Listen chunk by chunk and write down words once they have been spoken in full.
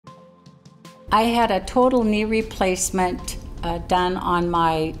I had a total knee replacement done on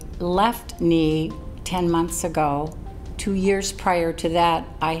my left knee 10 months ago. 2 years prior to that,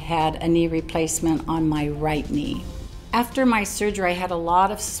 I had a knee replacement on my right knee. After my surgery, I had a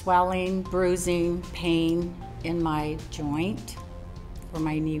lot of swelling, bruising, pain in my joint for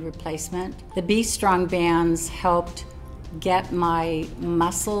my knee replacement. The B Strong bands helped get my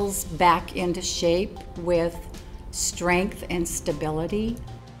muscles back into shape with strength and stability.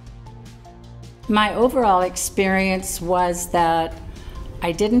 My overall experience was that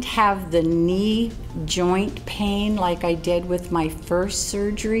I didn't have the knee joint pain like I did with my first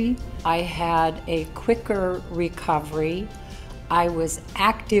surgery. I had a quicker recovery. I was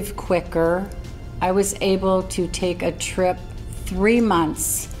active quicker. I was able to take a trip 3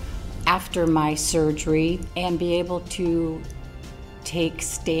 months after my surgery and be able to take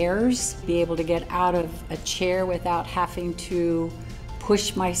stairs, be able to get out of a chair without having to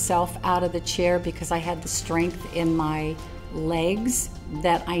push myself out of the chair because I had the strength in my legs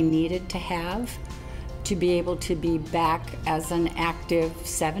that I needed to have to be able to be back as an active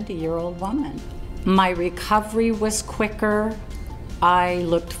 70-year-old woman. My recovery was quicker. I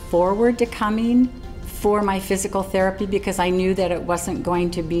looked forward to coming for my physical therapy because I knew that it wasn't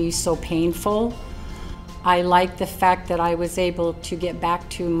going to be so painful. I liked the fact that I was able to get back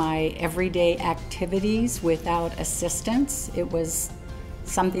to my everyday activities without assistance. It was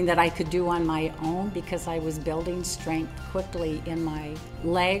something that I could do on my own because I was building strength quickly in my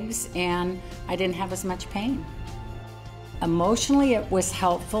legs and I didn't have as much pain. Emotionally, it was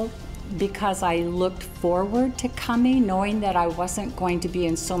helpful because I looked forward to coming, knowing that I wasn't going to be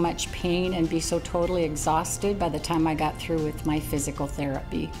in so much pain and be so totally exhausted by the time I got through with my physical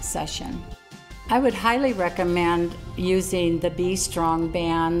therapy session. I would highly recommend using the B Strong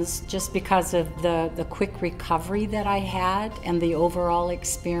bands just because of the quick recovery that I had and the overall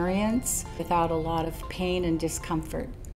experience without a lot of pain and discomfort.